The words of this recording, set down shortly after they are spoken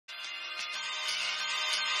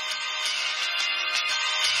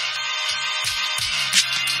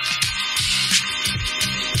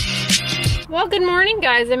Well, good morning,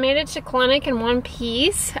 guys. I made it to clinic in one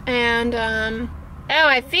piece, and oh,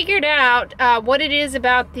 I figured out what it is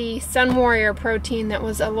about the Sun Warrior protein that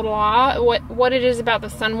was a little odd. What it is about the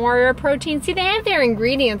Sun Warrior protein. See, they have their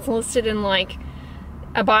ingredients listed in like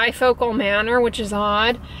a bifocal manner, which is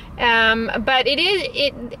odd. But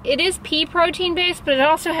it is pea protein based, but it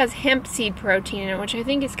also has hemp seed protein in it, which I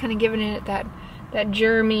think is kind of giving it that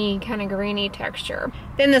germy, kind of grainy texture.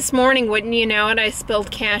 Then this morning, wouldn't you know it, I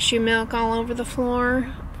spilled cashew milk all over the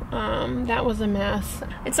floor. That was a mess.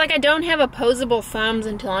 It's like I don't have opposable thumbs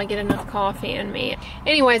until I get enough coffee in me.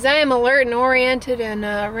 Anyways, I am alert and oriented and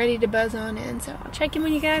ready to buzz on in, so I'll check in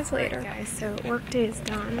with you guys later. Right, guys, so work day is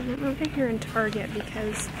done. I'm over here in Target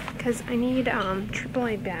because I need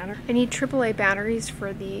AAA battery. I need AAA batteries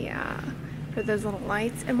for the for those little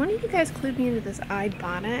lights, and one of you guys clued me into this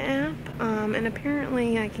Ibotta app, and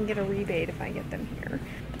apparently I can get a rebate if I get them here.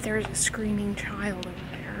 But there's a screaming child over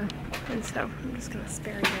there, and so I'm just gonna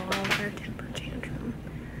spare you all their temper tantrum,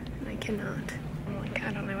 and I cannot. Like,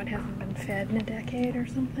 I don't know, it hasn't been fed in a decade or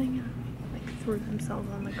something. Like, threw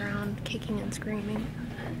themselves on the ground, kicking and screaming.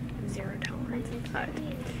 Zero tolerance. But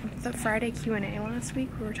the Friday Q&A last week,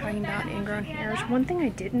 we were talking about ingrown hairs. One thing I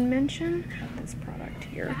didn't mention, this product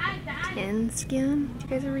here, Tin Skin. Do you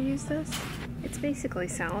guys ever use this? It's basically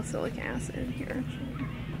salicylic acid here.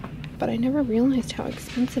 But I never realized how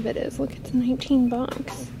expensive it is. Look, it's 19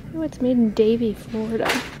 bucks. Oh, it's made in Davie, Florida.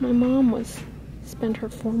 My mom spent her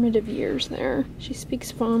formative years there. She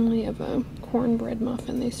speaks fondly of a cornbread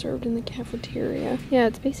muffin they served in the cafeteria. Yeah,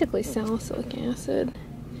 it's basically salicylic acid.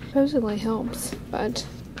 Supposedly helps, but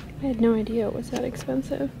I had no idea it was that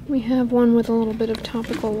expensive. We have one with a little bit of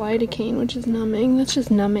topical lidocaine, which is numbing. That's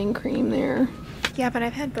just numbing cream there. Yeah, but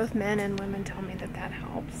I've had both men and women tell me that that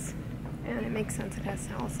helps. And it makes sense, it has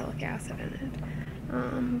salicylic acid in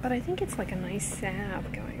it. But I think it's like a nice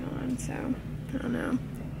salve going on, so I don't know.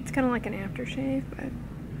 It's kind of like an aftershave,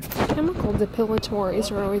 but chemical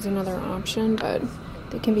depilatories are always another option, but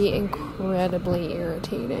they can be incredibly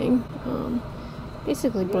irritating.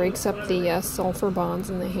 Basically breaks up the sulfur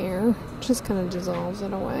bonds in the hair, just kind of dissolves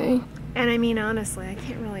it away. And I mean, honestly, I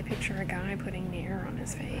can't really picture a guy putting Nair on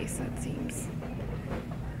his face. That seems...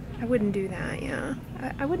 I wouldn't do that, yeah.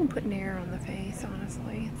 I wouldn't put Nair on the face,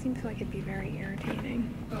 honestly. It seems like it'd be very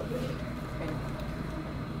irritating.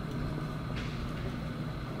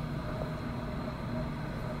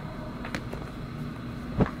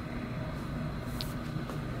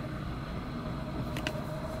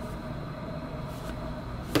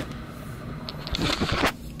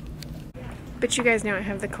 But you guys know I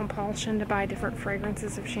have the compulsion to buy different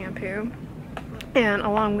fragrances of shampoo. And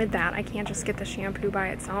along with that, I can't just get the shampoo by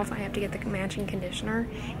itself. I have to get the matching conditioner.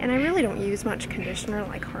 And I really don't use much conditioner,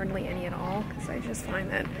 like hardly any at all, because I just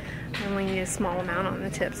find that I only need a small amount on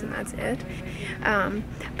the tips and that's it.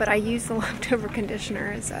 But I use the leftover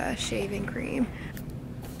conditioner as a shaving cream.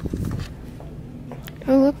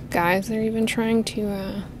 Oh look, guys, they're even trying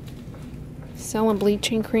to sell a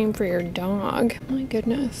bleaching cream for your dog. My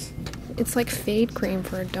goodness. It's like fade cream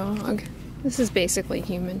for a dog. This is basically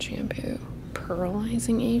human shampoo.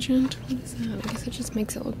 Pearlizing agent? What is that? I guess it just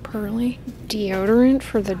makes it look pearly. Deodorant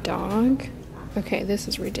for the dog? Okay, this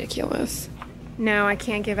is ridiculous. No, I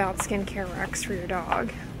can't give out skincare recs for your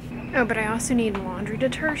dog. Oh, but I also need laundry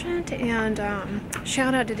detergent, and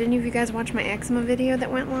shout out, did any of you guys watch my eczema video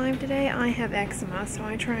that went live today? I have eczema, so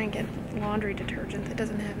I try and get laundry detergent that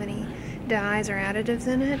doesn't have any dyes or additives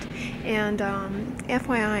in it. And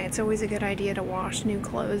FYI, it's always a good idea to wash new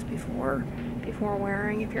clothes before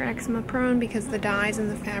wearing if you're eczema prone, because the dyes in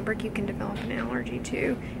the fabric you can develop an allergy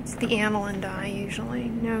to. It's the aniline dye usually.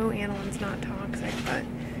 No, aniline's not toxic, but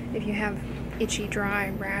if you have itchy,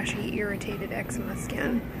 dry, rashy, irritated eczema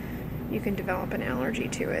skin, you can develop an allergy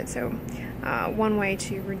to it. So one way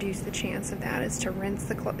to reduce the chance of that is to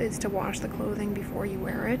wash the clothing before you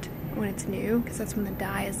wear it when it's new, because that's when the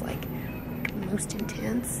dye is like most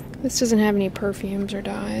intense. This doesn't have any perfumes or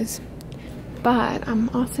dyes. But I'm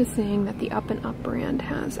also seeing that the Up and Up brand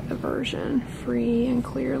has a version, free and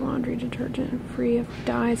clear laundry detergent, free of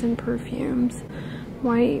dyes and perfumes,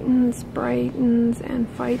 whitens, brightens, and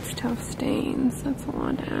fights tough stains. That's a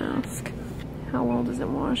lot to ask. How well does it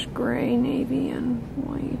wash gray, navy, and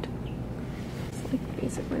white? It's like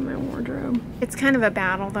basically my wardrobe. It's kind of a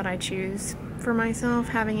battle that I choose for myself,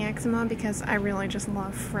 having eczema, because I really just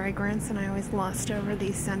love fragrance and I always lust over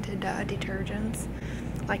these scented detergents.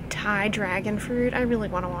 Like Thai dragon fruit. I really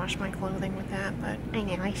want to wash my clothing with that, but I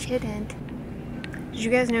know I shouldn't. Did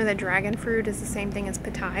you guys know that dragon fruit is the same thing as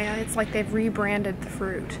pitaya? It's like they've rebranded the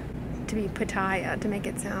fruit to be pitaya to make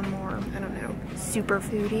it sound more, I don't know, super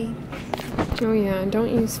foody. Oh yeah,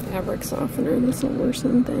 don't use fabric softener. This will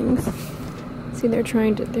worsen things. See, they're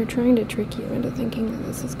trying to trick you into thinking that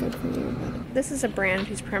this is good for you. But this is a brand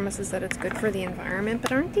whose premise is that it's good for the environment.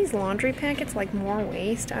 But aren't these laundry packets like more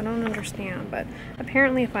waste? I don't understand. But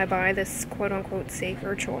apparently, if I buy this quote-unquote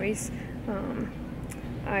safer choice,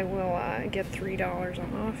 I will get $3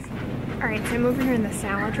 off. Alright, so I'm over here in the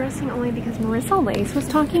salad dressing only because Marissa Lace was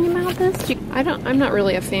talking about this. I'm not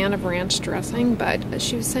really a fan of ranch dressing, but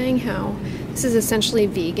she was saying how this is essentially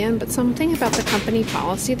vegan, but something about the company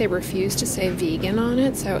policy, they refuse to say vegan on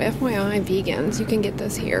it. So FYI, vegans, you can get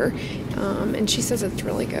this here. And she says it's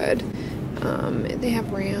really good. They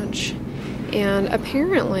have ranch. And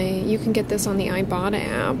apparently, you can get this on the Ibotta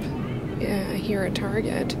app. Here at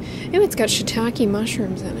Target. Oh, it's got shiitake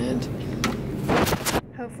mushrooms in it.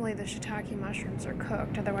 Hopefully the shiitake mushrooms are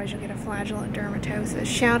cooked, otherwise you'll get a flagellant dermatosis.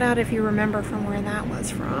 Shout out if you remember from where that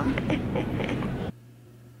was from.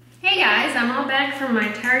 Hey guys, I'm all back from my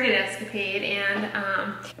Target escapade,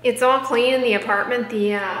 and it's all clean in the apartment.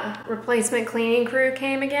 The replacement cleaning crew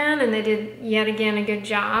came again, and they did yet again a good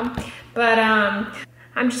job. But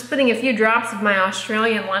I'm just putting a few drops of my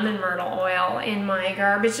Australian lemon myrtle oil in my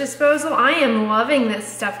garbage disposal. I am loving this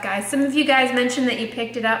stuff, guys. Some of you guys mentioned that you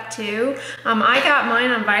picked it up too. I got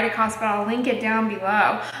mine on Vitacost, but I'll link it down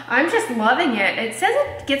below. I'm just loving it. It says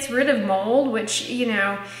it gets rid of mold, which, you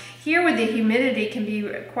know, here with the humidity can be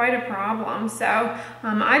quite a problem. So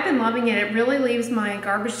I've been loving it. It really leaves my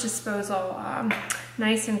garbage disposal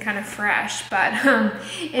nice and kind of fresh. But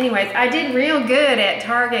anyways, I did real good at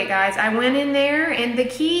Target, guys. I went in there, and the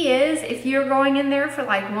key is if you're going in there for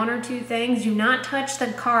like 1 or 2 things, do not touch the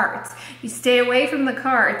carts. You stay away from the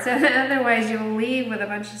carts, otherwise you'll leave with a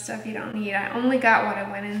bunch of stuff you don't need. I only got what I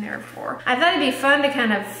went in there for. I thought it'd be fun to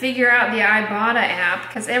kind of figure out the Ibotta app,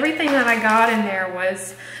 because everything that I got in there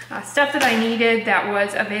was stuff that I needed that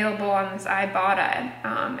was available on this Ibotta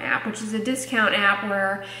app, which is a discount app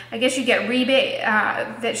where I guess you get rebate,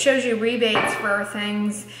 that shows you rebates for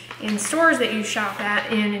things in stores that you shop at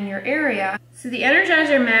in your area. So the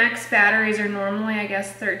Energizer Max batteries are normally, I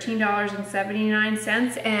guess,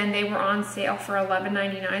 $13.79, and they were on sale for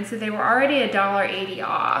 $11.99, so they were already $1.80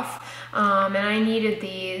 off. And I needed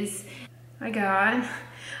these. I got,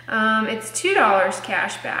 it's $2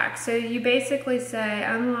 cash back. So you basically say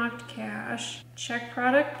unlocked cash, check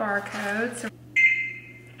product barcode, so,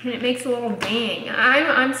 and it makes a little ding.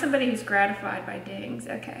 I'm somebody who's gratified by dings.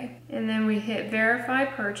 Okay, and then we hit verify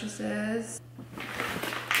purchases.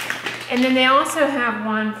 And then they also have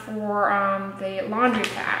one for the laundry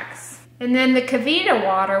packs. And then the Kavita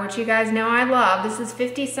water, which you guys know I love. This is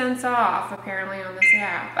 50 cents off apparently on this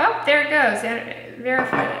app. Oh, there it goes.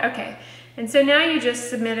 Verified it. Okay. And so now you just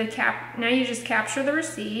submit now you just capture the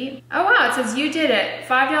receipt. Oh wow, it says you did it.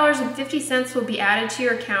 $5.50 will be added to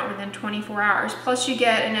your account within 24 hours. Plus you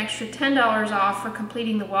get an extra $10 off for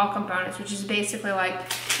completing the welcome bonus, which is basically like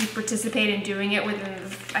you participate in doing it within,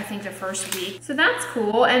 I think, the first week. So that's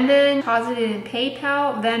cool. And then deposit it in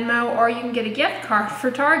PayPal, Venmo, or you can get a gift card for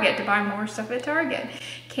Target to buy more stuff at Target.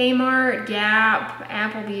 Kmart, Gap,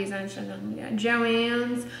 Applebee's, and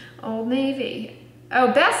Joann's, Old Navy. Oh,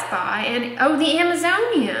 Best Buy, and oh, the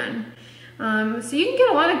Amazonian. So you can get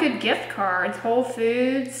a lot of good gift cards. Whole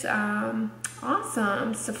Foods,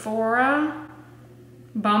 awesome. Sephora,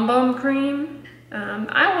 Bum Bum Cream.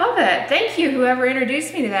 I love it. Thank you, whoever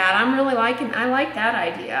introduced me to that. I like that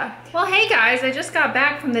idea. Well, hey guys, I just got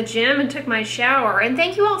back from the gym and took my shower, and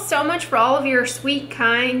thank you all so much for all of your sweet,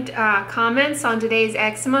 kind comments on today's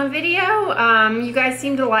eczema video. You guys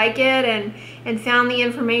seem to like it and found the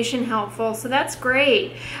information helpful, so that's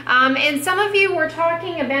great. And some of you were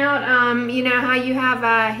talking about, you know, how you have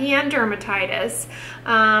hand dermatitis.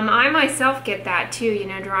 I myself get that too, you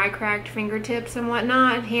know, dry, cracked fingertips and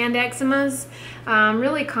whatnot, hand eczemas,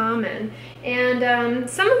 really common. And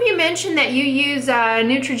some of you mentioned that you use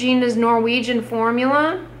Neutrogena's Norwegian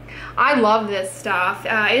formula. I love this stuff.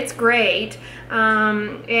 It's great. You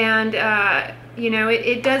know,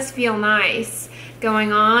 it does feel nice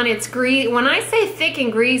going on. It's when I say thick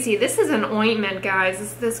and greasy, this is an ointment, guys.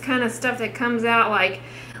 It's this kind of stuff that comes out like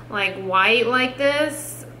white like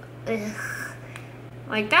this. Ugh.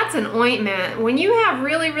 Like, that's an ointment. When you have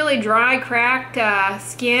really, really dry, cracked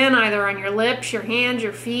skin, either on your lips, your hands,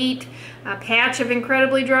 your feet, a patch of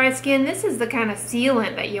incredibly dry skin, this is the kind of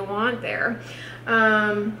sealant that you want there.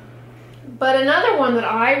 But another one that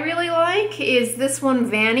I really like is this one,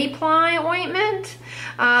 Vani Ply ointment.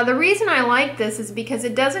 The reason I like this is because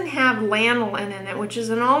it doesn't have lanolin in it, which is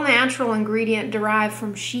an all-natural ingredient derived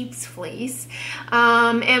from sheep's fleece.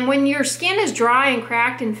 And when your skin is dry and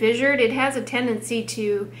cracked and fissured, it has a tendency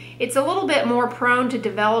to, it's a little bit more prone to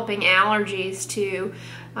developing allergies to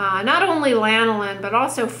not only lanolin, but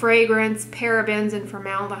also fragrance, parabens, and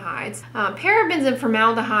formaldehydes. Parabens and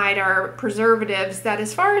formaldehyde are preservatives that,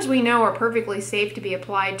 as far as we know, are perfectly safe to be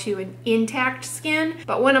applied to an intact skin.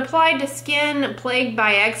 But when applied to skin plagued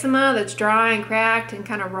by eczema that's dry and cracked and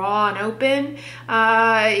kind of raw and open,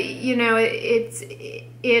 you know,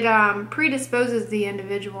 it predisposes the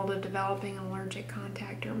individual to developing allergic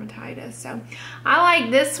contact dermatitis. So I like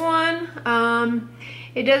this one.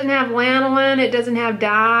 It doesn't have lanolin, it doesn't have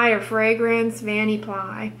dye or fragrance, Vani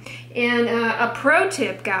Ply. And a pro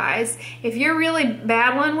tip, guys, if you're really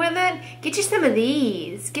battling with it, get you some of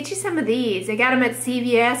these. Get you some of these. They got them at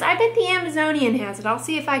CVS. I bet the Amazonian has it. I'll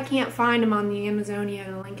see if I can't find them on the Amazonian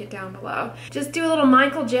and link it down below. Just do a little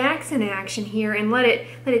Michael Jackson action here and let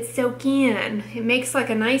it soak in. It makes like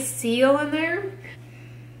a nice seal in there.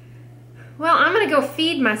 Well, I'm gonna go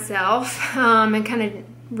feed myself and kind of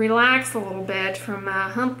relax a little bit from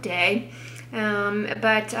hump day.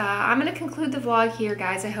 But I'm going to conclude the vlog here,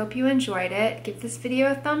 guys. I hope you enjoyed it. Give this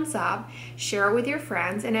video a thumbs up, share it with your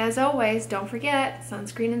friends, and as always, don't forget,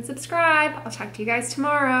 sunscreen and subscribe. I'll talk to you guys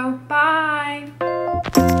tomorrow. Bye!